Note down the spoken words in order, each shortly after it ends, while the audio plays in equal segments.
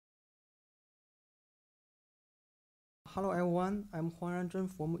Hello everyone, I'm Huanran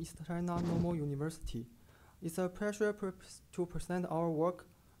from East China Normal University. It's a pleasure to present our work.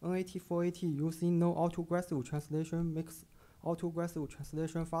 NAT4AT using no autoregressive translation makes autoregressive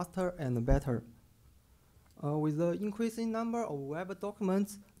translation faster and better. With the increasing number of web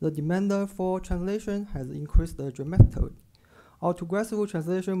documents, the demand for translation has increased dramatically. Autoregressive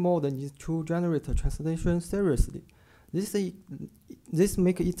translation mode needs to generate translation seriously. This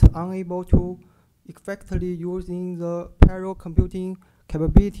makes it unable to effectively using the parallel computing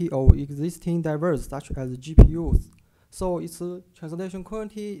capability of existing drivers such as GPUs. So its translation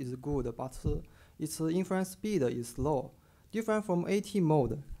quality is good, but its inference speed is slow. Different from AT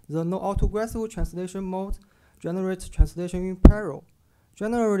mode, the no autoregressive translation mode generates translation in parallel.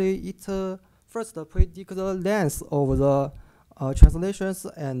 Generally, it first predicts the length of the translations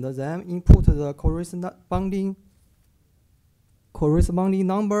and then input the corresponding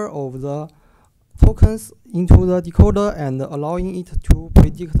number of the tokens into the decoder and allowing it to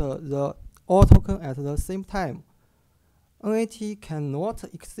predict the all tokens at the same time. NAT cannot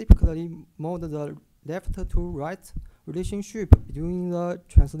explicitly model the left-to-right relationship between the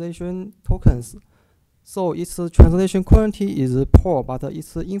translation tokens, so its translation quality is poor, but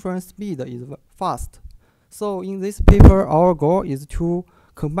its inference speed is fast. So in this paper, our goal is to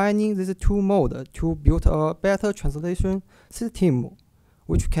combining these two modes to build a better translation system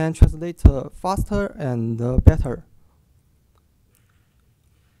which can translate faster and better.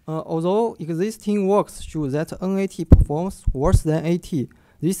 Although existing works show that NAT performs worse than AT,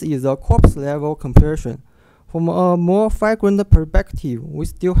 this is a corpus-level comparison. From a more fine-grained perspective, we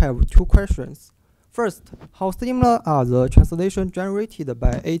still have two questions. First, how similar are the translations generated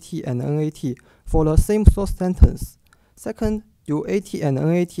by AT and NAT for the same source sentence? Second, do AT and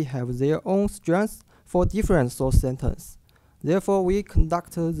NAT have their own strengths for different source sentences? Therefore, we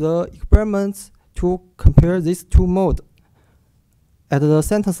conduct the experiments to compare these two modes at the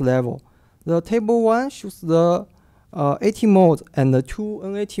sentence level. The table 1 shows the AT mode and the 2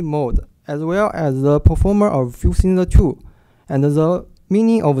 NAT mode, as well as the performer of fusing the two. And the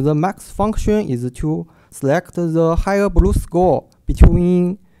meaning of the max function is to select the higher blue score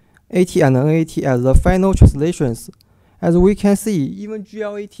between AT and NAT as the final translations. As we can see, even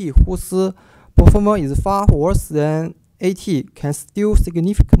GLAT, whose performer is far worse than AT, can still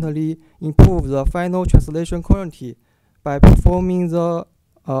significantly improve the final translation quality by performing the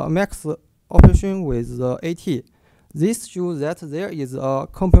max operation with the AT. This shows that there is a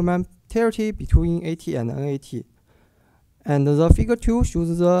complementarity between AT and NAT. And the figure 2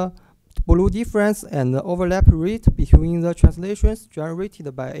 shows the blue difference and the overlap rate between the translations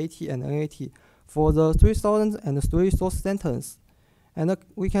generated by AT and NAT for the 3003 source sentence. And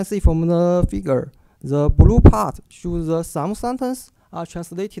we can see from the figure, the blue part shows some sentences are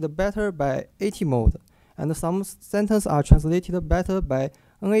translated better by AT mode, and some sentences are translated better by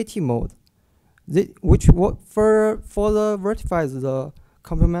NAT mode, which further verifies the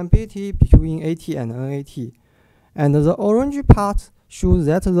complementarity between AT and NAT. And the orange part shows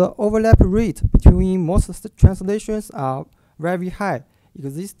that the overlap rate between most translations are very high,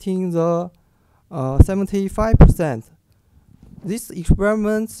 existing the 75%. This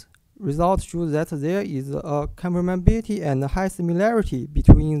experiment results show that there is a complementarity and high similarity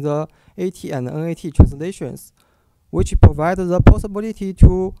between the AT and NAT translations, which provide the possibility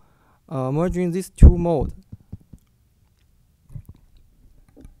to merging these two modes.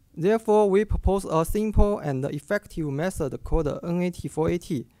 Therefore, we propose a simple and effective method called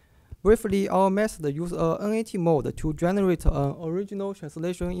NAT4AT. Briefly, our method uses a NAT mode to generate an original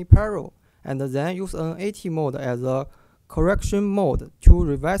translation in parallel, and then use an AT mode as a correction mode to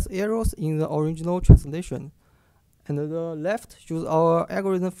revise errors in the original translation. And the left shows our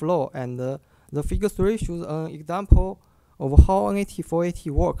algorithm flow, and the figure 3 shows an example of how NAT4AT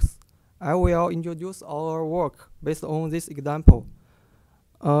works. I will introduce our work based on this example.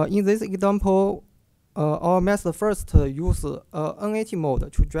 In this example, our method first uses NAT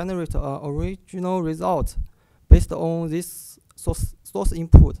mode to generate an original result based on this source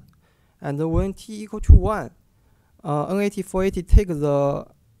input. And when t equal to 1, NAT4AT takes the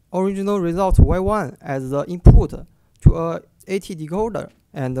original result y1 as the input to a AT decoder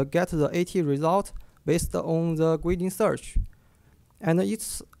and get the AT result based on the gradient search. And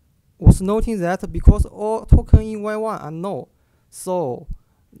it was noting that because all tokens in y1 are null, so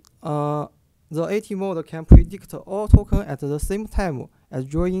the AT mode can predict all tokens at the same time as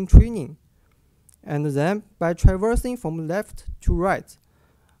during training. And then by traversing from left to right,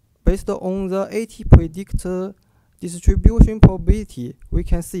 based on the AT predict distribution probability, we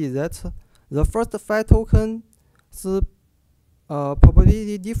can see that the first 5 tokens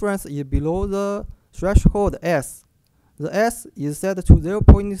probability difference is below the threshold S, The S is set to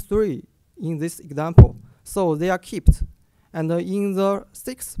 0.3 in this example, so they are kept. And in the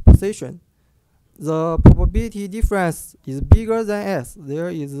sixth position, the probability difference is bigger than S. There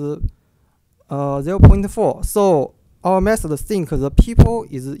is 0.4. So our method thinks the people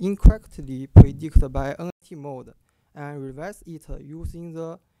is incorrectly predicted by NAT mode and revise it using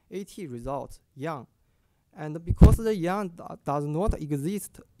the AT result, yang. And because the yang does not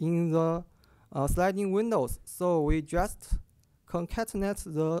exist in the sliding windows, so we just concatenate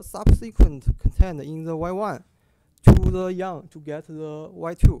the subsequent content in the y1 to the yang to get the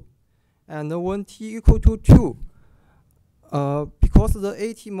y2. And when t equal to 2, because the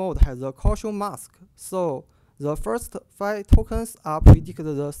AT mode has a caution mask, so the first 5 tokens are predicted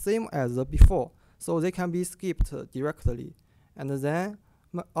the same as before, so they can be skipped directly. And then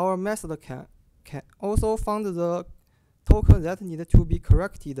our method can also find the token that need to be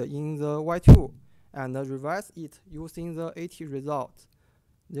corrected in the y2 and revise it using the AT result.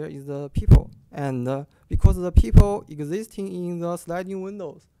 There is the people, and because the people existing in the sliding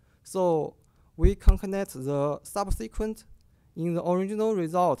windows, so we concatenate the subsequent in the original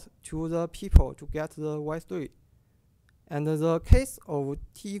result to the people to get the y3. And the case of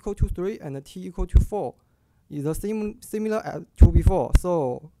t equal to 3 and t equal to 4 is the similar to before,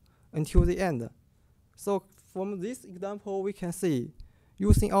 so until the end. So from this example, we can see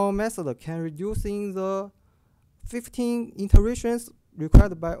using our method can reducing the 15 iterations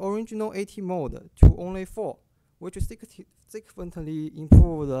required by original AT mode to only 4, which significantly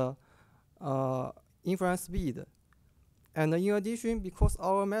improve the inference speed. And in addition, because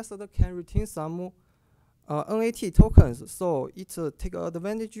our method can retain some NAT tokens, so it takes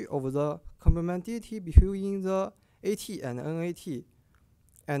advantage of the complementarity between the AT and NAT,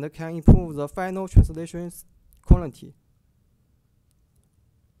 and can improve the final translation quality.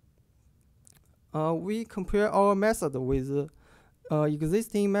 We compare our method with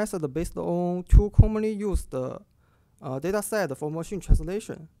existing method based on 2 commonly used data set for machine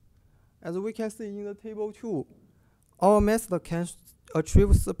translation. As we can see in the table 2, our method can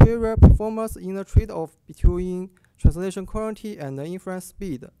achieve superior performance in the trade-off between translation quality and inference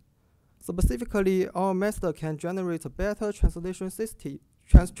speed. Specifically, our method can generate better translations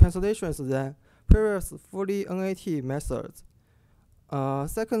than previous fully NAT methods.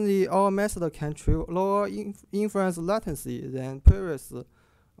 Secondly, our method can achieve lower inference latency than previous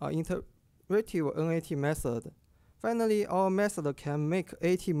iterative NAT method. Finally, our method can make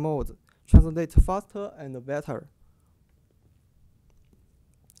AT mode translate faster and better.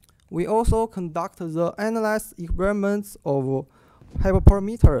 We also conduct the analysis experiments of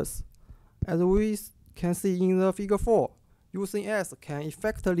hyperparameters. As we can see in the figure 4, using S can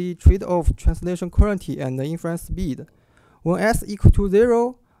effectively trade off translation quality and inference speed. When S equal to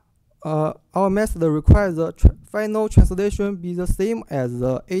 0, our method requires the final translation be the same as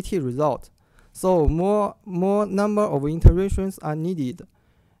the AT result. So more number of iterations are needed.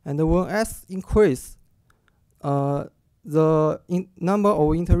 And when S increase, the number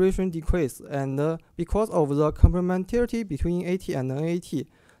of iterations decrease, and because of the complementarity between AT and NAT,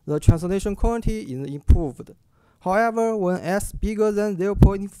 the translation quality is improved. However, when S bigger than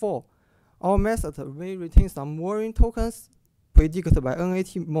 0.4, our method may retain some worrying tokens predicted by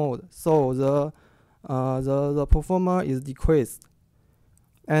NAT mode, so the performance is decreased.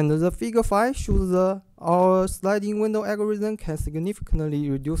 And the figure 5 shows our sliding window algorithm can significantly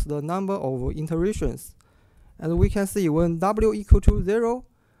reduce the number of iterations. And we can see when W equal to 0,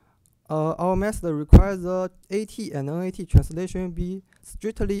 our method requires the AT and NAT translation be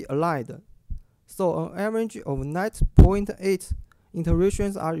strictly aligned. So an average of 9.8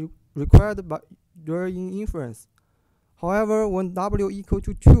 iterations are required during inference. However, when W equal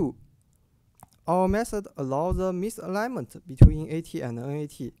to 2, our method allows a misalignment between AT and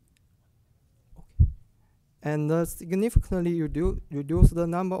NAT, and significantly reduce the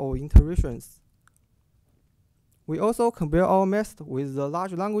number of iterations. We also compare our method with the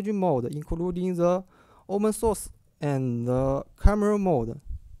large language mode, including the open source and the camera mode.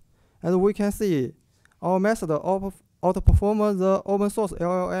 As we can see, our method outperforms the open source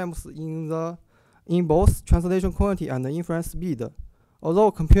LLMs in both translation quality and inference speed.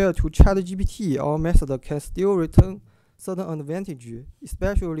 Although compared to ChatGPT, our method can still return certain advantage,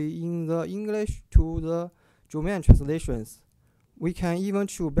 especially in the English to the German translations. We can even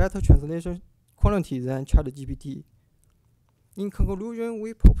choose better translation quality than ChatGPT. In conclusion,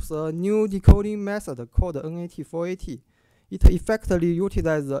 we propose a new decoding method called NAT4AT. It effectively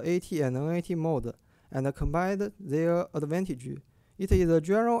utilizes the AT and NAT mode and combines their advantage. It is a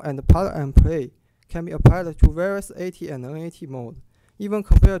general and plug and play, can be applied to various AT and NAT modes. Even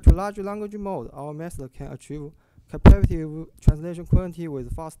compared to large language mode, our method can achieve captive translation quantity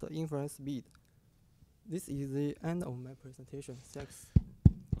with fast inference speed. This is the end of my presentation. Thanks.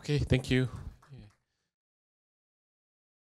 Okay, thank you.